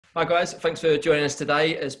Hi guys, thanks for joining us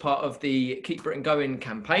today as part of the Keep Britain Going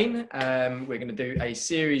campaign. We're going to do a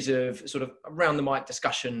series of sort of around the mic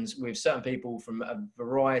discussions with certain people from a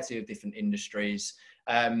variety of different industries.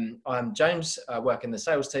 I'm James, I work in the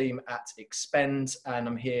sales team at Expend, and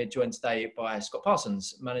I'm here joined today by Scott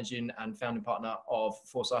Parsons, managing and founding partner of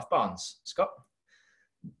Forsyth Barnes. Scott?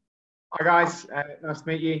 Hi guys, nice to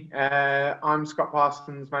meet you. I'm Scott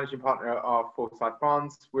Parsons, managing partner of Forsyth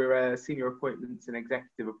Barnes. We're a senior appointments and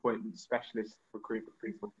executive appointments specialist recruitment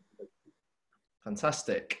consultant.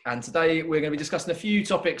 Fantastic. And today we're going to be discussing a few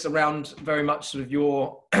topics around very much sort of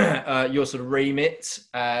your your sort of remit,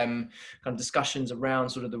 kind of discussions around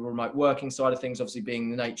sort of the remote working side of things, obviously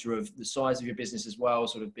being the nature of the size of your business as well,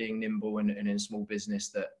 sort of being nimble and in a small business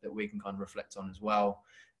that we can kind of reflect on as well.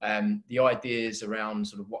 The ideas around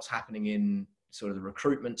sort of what's happening in sort of the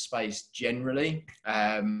recruitment space generally,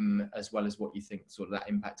 as well as what you think sort of that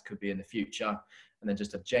impact could be in the future. And then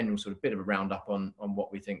just a general sort of bit of a roundup on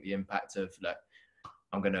what we think the impact of,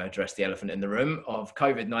 I'm going to address the elephant in the room of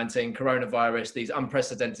COVID-19, coronavirus, these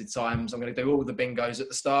unprecedented times. I'm going to do all the bingos at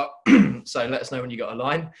the start. So let us know when you got a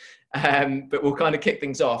line. But we'll kind of kick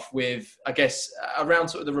things off with, I guess, around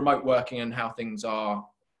sort of the remote working and how things are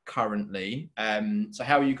currently. So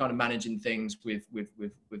how are you kind of managing things with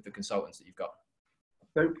the consultants that you've got?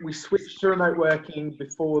 So we switched to remote working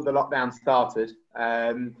before the lockdown started.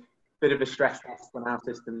 Bit of a stress test on our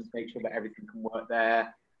systems, make sure that everything can work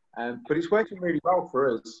there. But it's working really well for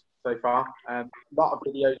us so far. A lot of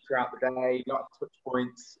videos throughout the day, a lot of touch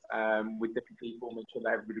points with different people, make sure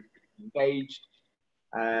that everybody's engaged.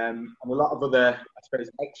 And a lot of other, I suppose,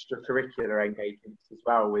 extracurricular engagements as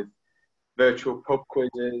well, with virtual pub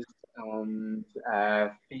quizzes and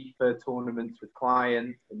FIFA tournaments with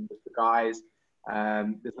clients and with the guys.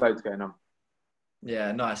 There's loads going on.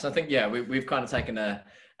 Yeah, nice. I think, we've kind of taken a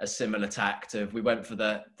similar tact of, we went for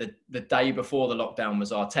the day before the lockdown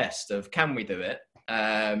was our test of, can we do it?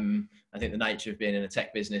 I think the nature of being in a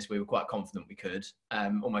tech business, we were quite confident we could,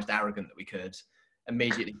 almost arrogant that we could.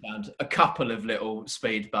 Immediately found a couple of little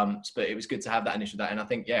speed bumps, but it was good to have that initial day. And I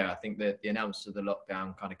think that the announcement of the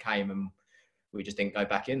lockdown kind of came and we just didn't go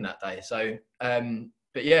back in that day. So,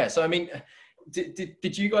 so I mean,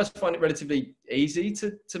 did you guys find it relatively easy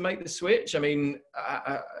to make the switch? I mean,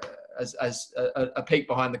 as a peek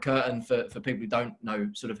behind the curtain for people who don't know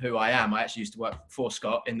sort of who I am, I actually used to work for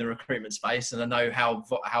Scott in the recruitment space, and I know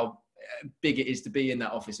how big it is to be in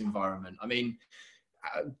that office environment. I mean,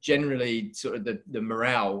 generally, sort of the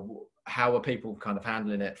morale, how are people kind of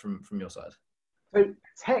handling it from your side? So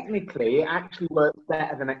technically, it actually worked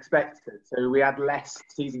better than expected. So we had less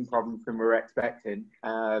teething problems than we were expecting.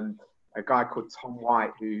 A guy called Tom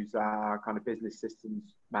White, who's our kind of business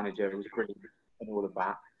systems manager, was great and all of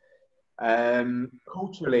that.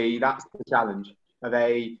 Culturally, that's the challenge.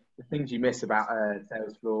 The things you miss about a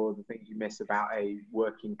sales floor, the things you miss about a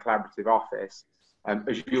working collaborative office.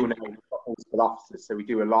 As you all know, we've got multiple offices, so we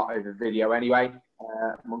do a lot over video anyway,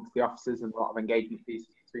 amongst the offices, and a lot of engagement pieces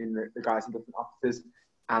between the guys in different offices,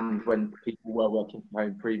 and when people were working from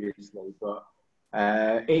home previously. But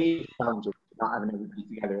it is challenging not having everybody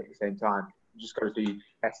together at the same time. You just got to do your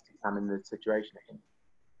best to examine the situation, I think.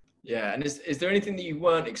 Yeah, and is there anything that you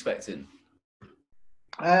weren't expecting?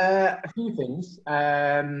 A few things.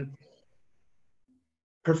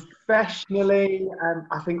 Professionally,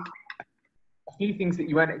 I think a few things that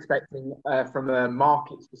you weren't expecting from a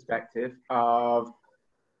markets perspective of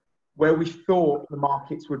where we thought the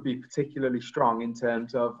markets would be particularly strong in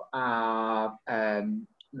terms of our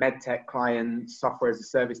medtech clients, software as a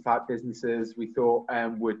service type businesses. We thought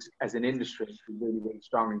would, as an industry, be really, really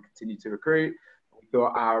strong and continue to recruit. We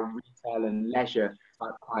thought our retail and leisure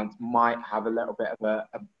type clients might have a little bit of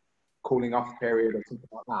a cooling off period or something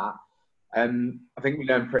like that. I think we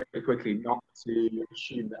learned pretty quickly not to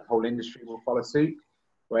assume that the whole industry will follow suit,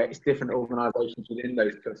 where it's different organisations within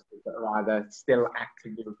those clusters that are either still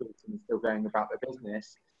actively recruiting and still going about their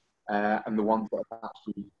business, and the ones that have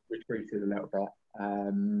actually retreated a little bit,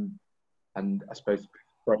 and I suppose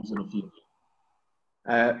frozen a few.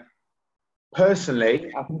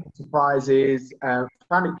 Personally, I think the surprise is I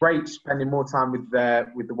found it great spending more time with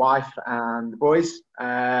the wife and the boys.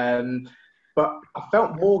 But I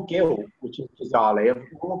felt more guilt, which is bizarrely,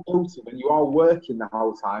 more guilty when you are working the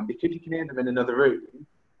whole time because you can hear them in another room.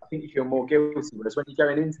 I think you feel more guilty. Whereas when you're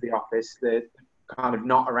going into the office, they're kind of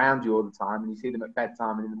not around you all the time, and you see them at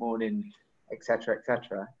bedtime and in the morning, etc.,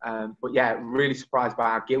 etc. But yeah, really surprised by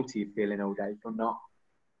how guilty you're feeling all day from not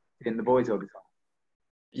seeing the boys all the time.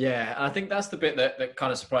 Yeah, and I think that's the bit that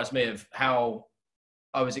kind of surprised me of how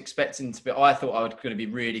I was expecting to be. I thought I was going to be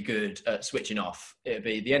really good at switching off. It'd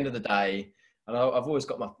be the end of the day. And I've always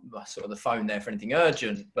got my sort of the phone there for anything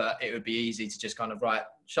urgent, but it would be easy to just kind of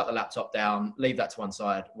shut the laptop down, leave that to one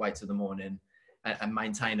side, wait till the morning, and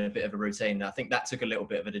maintain a bit of a routine. And I think that took a little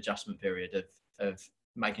bit of an adjustment period of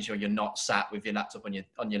making sure you're not sat with your laptop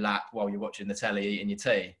on your lap while you're watching the telly, eating your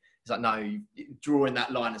tea. It's like, no, drawing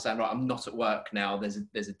that line and saying, right, I'm not at work now. There's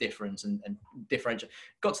a difference and differential.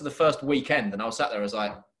 Got to the first weekend and I was sat there, I was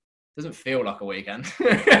like, doesn't feel like a weekend.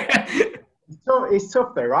 It's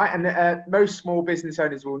tough though, right? And most small business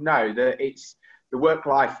owners will know that it's the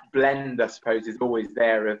work-life blend, I suppose, is always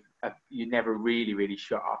there. Of you never really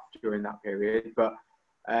shut off during that period. But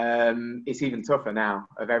it's even tougher now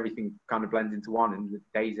of everything kind of blends into one and the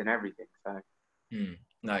days and everything. So.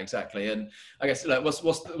 No, exactly. And I guess like, what's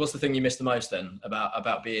the thing you miss the most then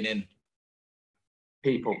about being in?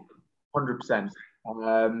 People, 100%.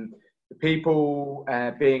 The people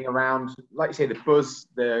being around, like you say, the buzz,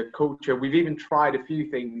 the culture. We've even tried a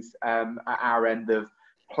few things at our end of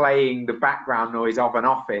playing the background noise of an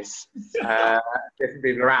office, different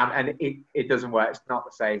people around, and it doesn't work. It's not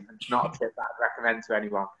the same. It's not a tip that I'd recommend to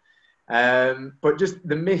anyone. But just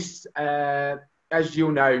the miss, as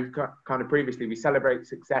you'll know, kind of previously, we celebrate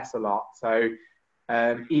success a lot. So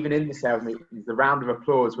even in the sales meetings, the round of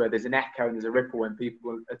applause where there's an echo and there's a ripple when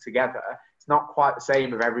people are together, it's not quite the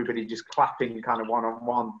same of everybody just clapping kind of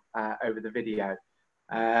one-on-one over the video.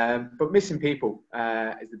 But missing people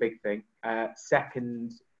is the big thing.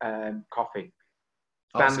 Second, coffee.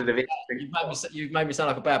 Standard of it. You've made me sound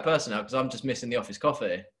like a bad person now because I'm just missing the office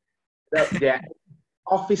coffee. Yeah.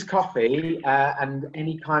 Office coffee and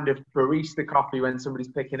any kind of barista coffee when somebody's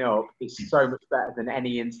picking up is so much better than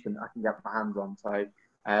any instant I can get my hands on. So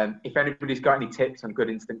if anybody's got any tips on good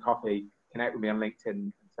instant coffee, connect with me on LinkedIn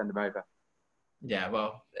and send them over. Yeah,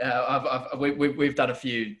 well, we've done a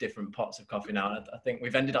few different pots of coffee now. I think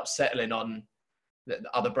we've ended up settling on that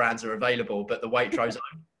other brands are available, but the Waitrose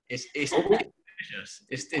it's delicious.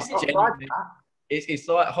 It's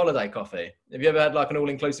like holiday coffee. Have you ever had like an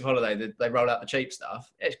all-inclusive holiday? They roll out the cheap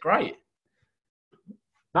stuff. It's great.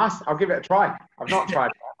 Nice. I'll give it a try. I've not tried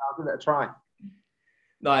it. I'll give it a try.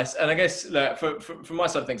 Nice. And I guess from my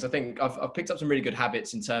side of things, I think I've picked up some really good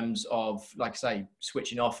habits in terms of, like I say,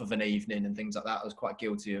 switching off of an evening and things like that. I was quite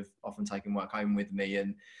guilty of often taking work home with me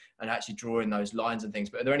and actually drawing those lines and things.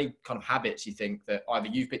 But are there any kind of habits you think that either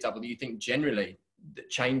you've picked up or that you think generally that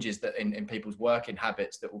changes that in people's working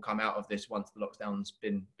habits that will come out of this once the lockdown's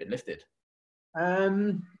been lifted?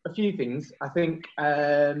 A few things. I think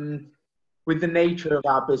with the nature of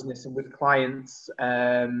our business and with clients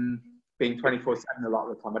being 24/7 a lot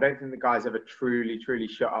of the time, I don't think the guys ever truly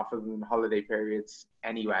shut off other than holiday periods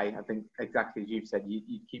anyway. I think exactly as you've said,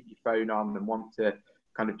 you keep your phone on and want to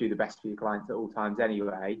kind of do the best for your clients at all times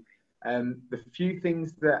anyway. The few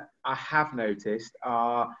things that I have noticed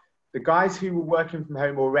are the guys who were working from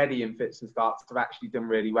home already in fits and starts have actually done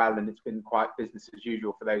really well, and it's been quite business as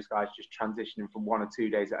usual for those guys, just transitioning from 1 or 2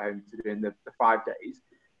 days at home to doing the 5 days.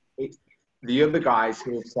 It's the other guys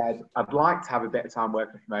who have said, I'd like to have a bit of time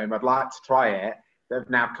working from home, I'd like to try it, that have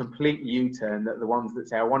now completely U-turned, that the ones that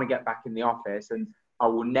say, I want to get back in the office and I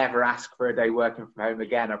will never ask for a day working from home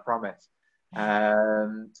again, I promise.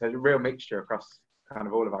 So a real mixture across kind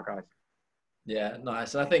of all of our guys. Yeah,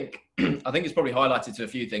 nice. And I think it's probably highlighted to a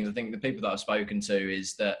few things. I think the people that I've spoken to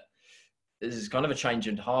is that this is kind of a change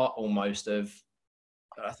in heart almost of,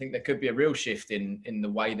 I think there could be a real shift in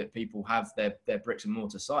the way that people have their bricks and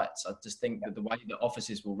mortar sites. I just think that the way that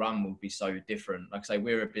offices will run will be so different. Like I say,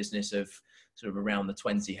 we're a business of sort of around the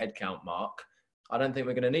 20 headcount mark. I don't think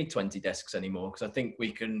we're going to need 20 desks anymore because I think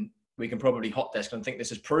we can probably hot desk. And I think this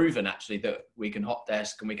has proven actually that we can hot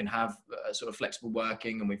desk and we can have sort of flexible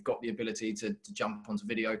working, and we've got the ability to jump onto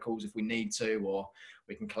video calls if we need to, or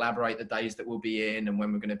we can collaborate the days that we'll be in and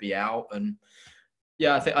when we're going to be out. And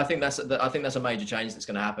yeah, I think that's a major change that's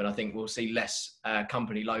going to happen. I think we'll see less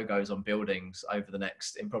company logos on buildings over the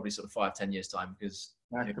next, in probably sort of 5-10 years time, because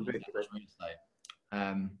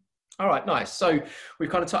all right, nice. So we've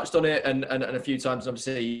kind of touched on it and a few times,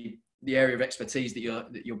 obviously the area of expertise that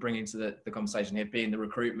you're bringing to the conversation here being the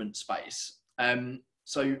recruitment space.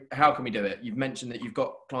 So how can we do it? You've mentioned that you've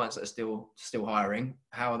got clients that are still hiring.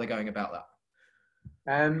 How are they going about that?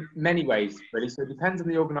 Many ways, really. So it depends on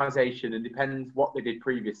the organisation and depends what they did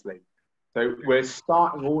previously. So we're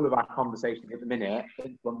starting all of our conversations at the minute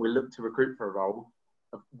when we look to recruit for a role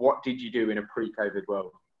of what did you do in a pre-COVID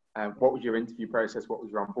world? What was your interview process? What was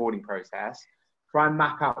your onboarding process? Try and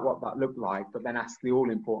map out what that looked like, but then ask the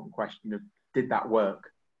all-important question of, did that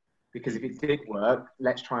work? Because if it did work,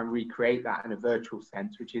 let's try and recreate that in a virtual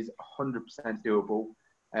sense, which is 100% doable.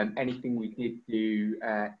 Anything we did do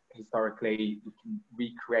historically, we can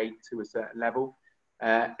recreate to a certain level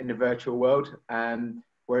in the virtual world.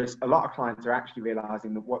 Whereas a lot of clients are actually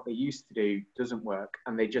realizing that what they used to do doesn't work,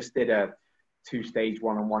 and they just did a two-stage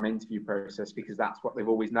one-on-one interview process because that's what they've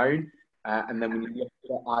always known. And then when you look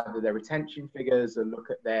at either their retention figures or look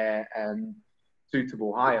at their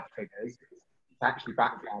suitable hire figures, it's actually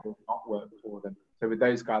backfired or not worked for them. So with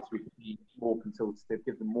those guys, we can be more consultative,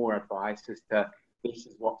 give them more advice as to this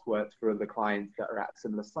is what's worked for other clients that are at a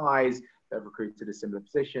similar size, that have recruited a similar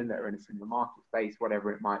position, that are in a similar market space,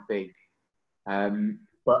 whatever it might be.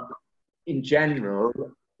 But in general,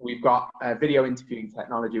 we've got video interviewing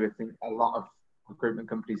technology. I think a lot of recruitment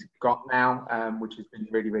companies have got now, which has been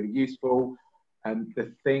really, really useful. And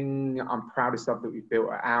the thing I'm proudest of that we've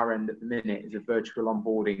built at our end at the minute is a virtual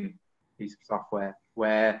onboarding piece of software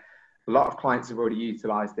where a lot of clients have already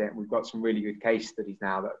utilized it. And we've got some really good case studies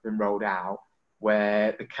now that have been rolled out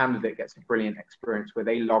where the candidate gets a brilliant experience where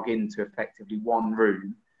they log into effectively one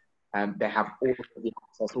room. They have all of the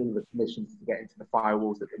access, all of the permissions to get into the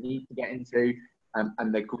firewalls that they need to get into,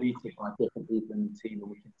 and they're greeted by different people in the team, and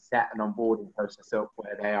we can set an onboarding process up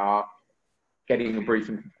where they are getting a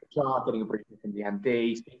briefing from HR, getting a briefing from the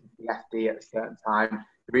MD, speaking to the FD at a certain time.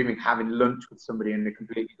 They're even having lunch with somebody in a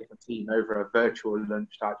completely different team over a virtual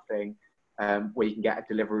lunch type thing, where you can get a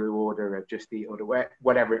delivery order, a Just Eat order,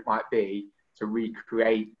 whatever it might be, to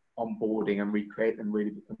recreate onboarding and recreate them really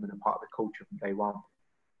becoming a part of the culture from day one.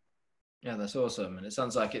 Yeah, that's awesome. And it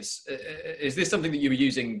sounds like is this something that you were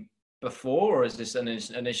using before, or is this an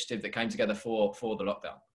initiative that came together for the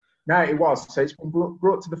lockdown? No, it was. So it's been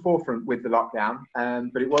brought to the forefront with the lockdown,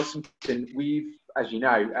 but it was something we've, as you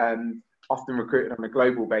know, often recruited on a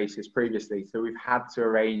global basis previously. So we've had to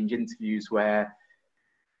arrange interviews where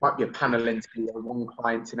might be a panel interview where one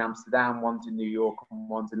client's in Amsterdam, one's in New York, and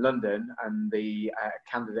one's in London, and the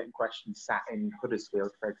candidate in question sat in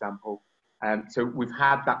Huddersfield, for example. So we've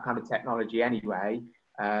had that kind of technology anyway.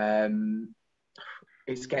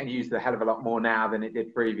 It's getting used a hell of a lot more now than it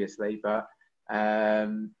did previously, but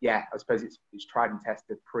yeah, I suppose it's tried and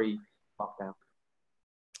tested pre-lockdown.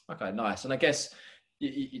 Okay, nice. And I guess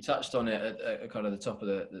you touched on it at kind of the top of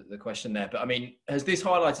the question there, but I mean, has this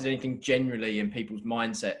highlighted anything generally in people's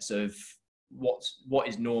mindsets of what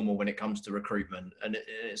is normal when it comes to recruitment? And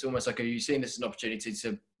it's almost like, are you seeing this as an opportunity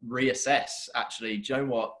to reassess, actually, do you know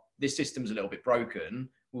what, this system's a little bit broken,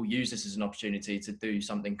 we'll use this as an opportunity to do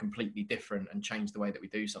something completely different and change the way that we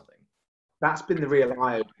do something? That's been the real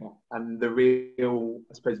eye-opener and the real,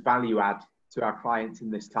 I suppose, value add to our clients in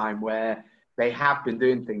this time, where they have been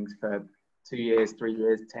doing things for 2 years, 3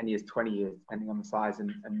 years, 10 years, 20 years, depending on the size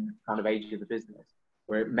and kind of age of the business,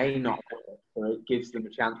 where it may not work, so it gives them a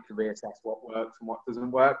chance to reassess what works and what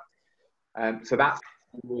doesn't work. So that's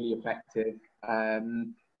really effective.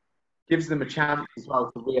 Gives them a chance as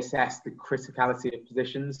well to reassess the criticality of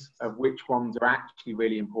positions, of which ones are actually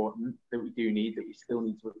really important, that we do need, that we still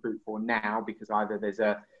need to recruit for now, because either there's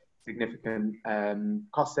a significant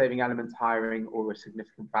cost-saving element to hiring or a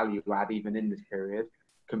significant value add even in this period,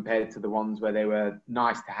 compared to the ones where they were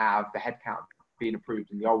nice to have, the headcount being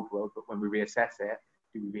approved in the old world, but when we reassess it,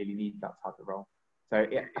 do we really need that type of role? So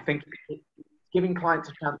yeah, I think giving clients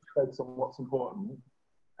a chance to focus on what's important.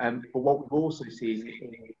 But what we've also seen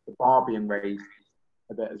is the bar being raised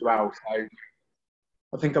a bit as well. So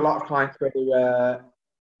I think a lot of clients were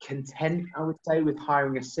content, I would say, with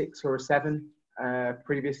hiring a 6 or a 7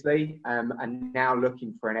 previously, and now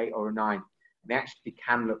looking for an 8 or a 9. They actually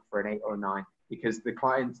can look for an 8 or a 9, because the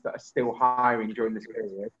clients that are still hiring during this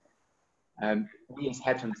period, we as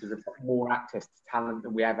headhunters have got more access to talent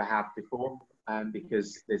than we ever have before,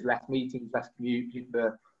 because there's less meetings, less commute.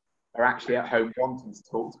 People are actually at home wanting to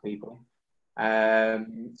talk to people,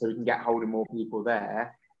 so we can get hold of more people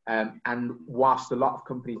there. And whilst a lot of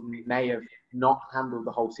companies may have not handled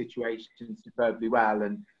the whole situation superbly well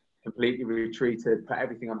and completely retreated, put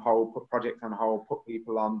everything on hold, put projects on hold, put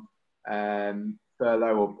people on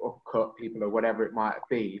furlough or cut people or whatever it might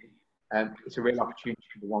be, it's a real opportunity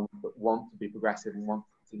for the ones that want to be progressive and want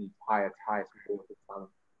to continue to hire some really good talent.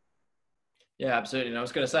 Yeah, absolutely. And I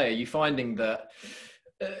was going to say, are you finding that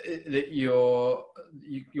that you're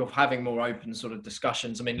having more open sort of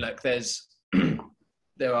discussions? I mean, look, there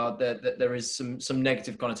is some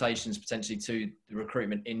negative connotations potentially to the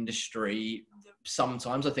recruitment industry.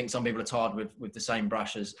 Sometimes I think some people are tarred with the same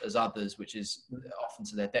brush as others, which is often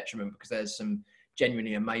to their detriment, because there's some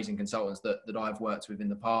genuinely amazing consultants that I've worked with in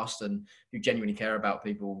the past and who genuinely care about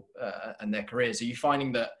people and their careers. Are you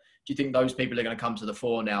finding that, do you think those people are going to come to the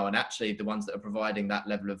fore now, and actually the ones that are providing that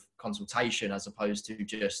level of consultation, as opposed to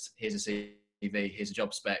just, here's a CV, here's a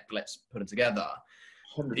job spec, let's put them together?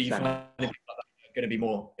 Do you 100%. find people like that are going to be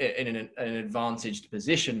more in an advantaged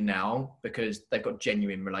position now because they've got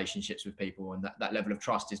genuine relationships with people, and that level of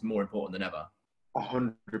trust is more important than ever?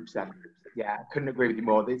 100%. Yeah, I couldn't agree with you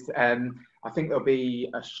more. This, I think there'll be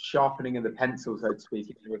a sharpening of the pencil, so to speak,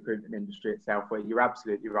 in the recruitment industry itself, where you're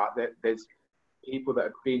absolutely right. There's people that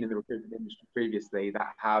have been in the recruitment industry previously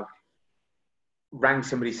that have rang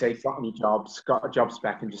somebody, say, got any jobs, got a job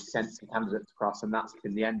spec, and just sent some candidates across, and that's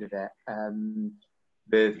been the end of it.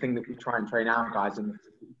 The thing that we try and train our guys and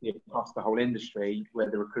across the whole industry, where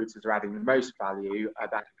the recruiters are adding the most value, are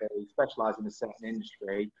that they specialise in a certain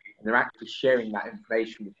industry and they're actually sharing that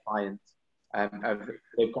information with clients.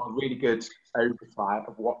 They've got a really good oversight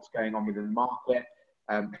of what's going on within the market,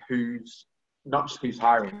 who's not just who's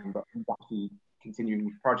hiring, but who's actually continuing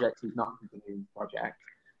with projects, who's not continuing with projects.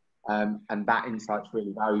 And that insight's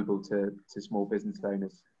really valuable to small business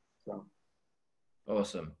owners. So.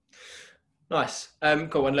 Awesome. Nice.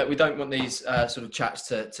 Cool. And look, we don't want these sort of chats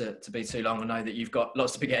to be too long. I know that you've got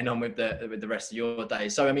lots to be getting on with the rest of your day.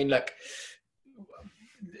 So, I mean, look,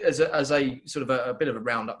 as a sort of a bit of a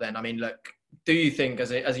roundup then, I mean, look, do you think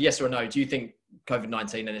as a yes or a no, do you think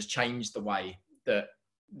COVID-19 then has changed the way that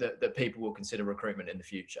people will consider recruitment in the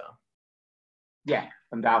future? Yeah,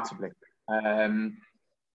 undoubtedly.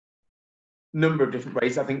 Number of different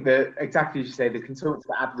ways. I think that exactly as you say, the consultants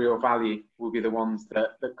that add real value will be the ones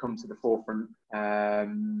that come to the forefront of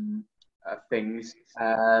things.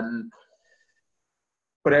 But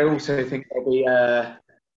I also think there'll be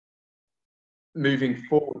moving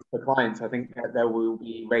forward for clients. I think that there will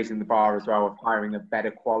be raising the bar as well of hiring a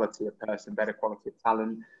better quality of person, better quality of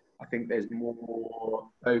talent. I think there's more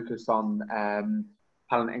focus on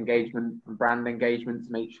talent engagement and brand engagement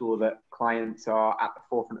to make sure that clients are at the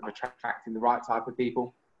forefront of attracting the right type of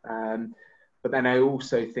people. But then I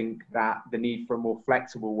also think that the need for a more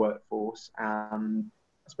flexible workforce and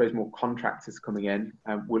I suppose more contractors coming in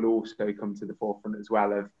will also come to the forefront as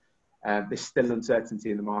well of there's still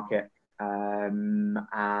uncertainty in the market. And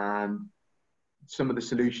some of the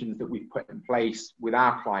solutions that we've put in place with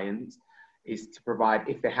our clients is to provide,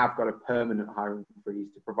 if they have got a permanent hiring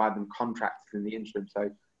freeze, to provide them contractors in the interim. So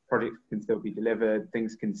projects can still be delivered,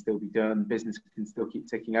 things can still be done, business can still keep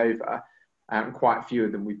ticking over. And quite a few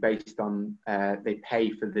of them we've based on, they pay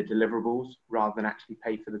for the deliverables rather than actually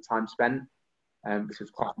pay for the time spent. This is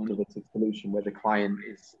quite an innovative solution where the client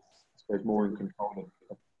is, I suppose, more in control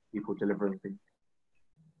of people delivering things.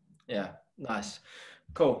 Yeah, nice.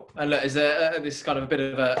 Cool. And look, is there, this is kind of a bit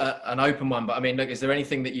of an open one, but I mean, look, is there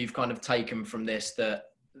anything that you've kind of taken from this that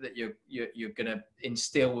you're going to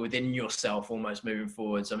instill within yourself almost moving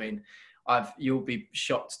forwards? I mean, you'll be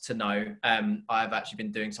shocked to know I've actually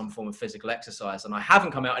been doing some form of physical exercise and I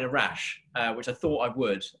haven't come out in a rash, which I thought I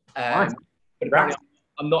would. Nice. But apparently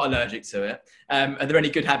I'm not allergic to it. Are there any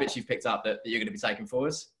good habits you've picked up that you're going to be taking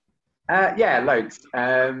forwards? Yeah, loads.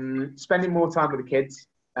 Spending more time with the kids,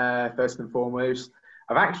 first and foremost.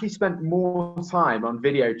 I've actually spent more time on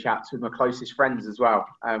video chats with my closest friends as well,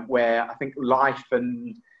 where I think life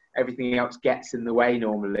and everything else gets in the way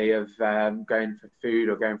normally of going for food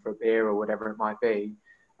or going for a beer or whatever it might be.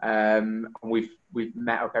 And we've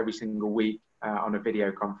met up every single week on a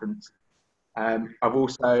video conference. I'm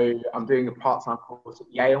doing a part-time course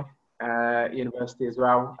at Yale University as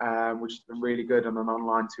well, which has been really good on an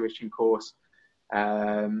online tuition course.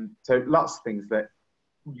 So lots of things that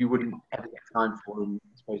you wouldn't ever get time for in, I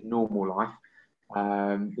suppose, normal life,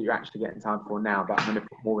 that you're actually getting time for now, that I'm going to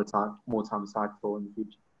put more time aside for in the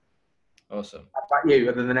future. Awesome. How about you,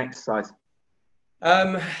 other than exercise?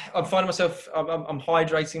 I'm finding myself, I'm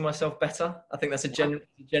hydrating myself better. I think that's a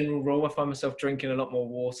general rule. I find myself drinking a lot more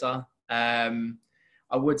water. I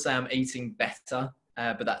would say I'm eating better,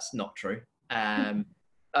 but that's not true.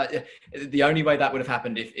 The only way that would have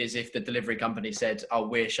happened is if the delivery company said, "Oh,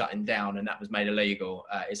 we're shutting down," and that was made illegal.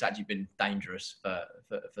 It's actually been dangerous for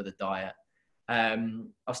the diet.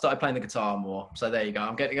 I've started playing the guitar more, so there you go.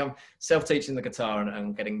 I'm self-teaching the guitar, and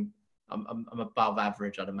I'm above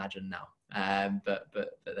average, I'd imagine now. But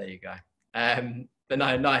there you go. But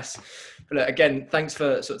no, nice. But look, again, thanks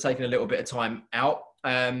for sort of taking a little bit of time out.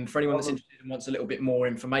 For anyone that's interested and wants a little bit more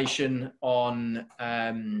information on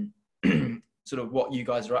sort of what you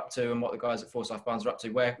guys are up to and what the guys at Forsyth Barnes are up to,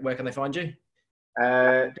 where can they find you?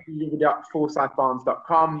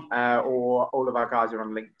 www.forsythbarnes.com, or all of our guys are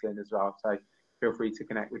on LinkedIn as well. So feel free to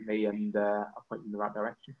connect with me and I'll point you in the right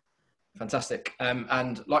direction. Fantastic.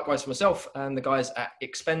 And likewise for myself and the guys at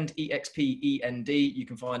Expend, E-X-P-E-N-D, you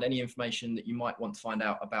can find any information that you might want to find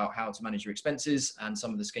out about how to manage your expenses and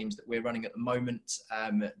some of the schemes that we're running at the moment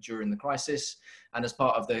during the crisis. And as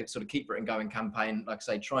part of the sort of Keep Britain Going campaign, like I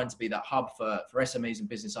say, trying to be that hub for SMEs and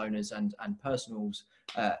business owners and personals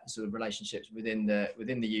sort of relationships within the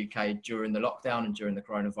UK during the lockdown and during the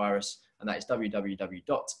coronavirus. And that is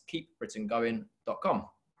www.keepbritaingoing.com.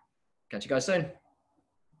 Catch you guys soon.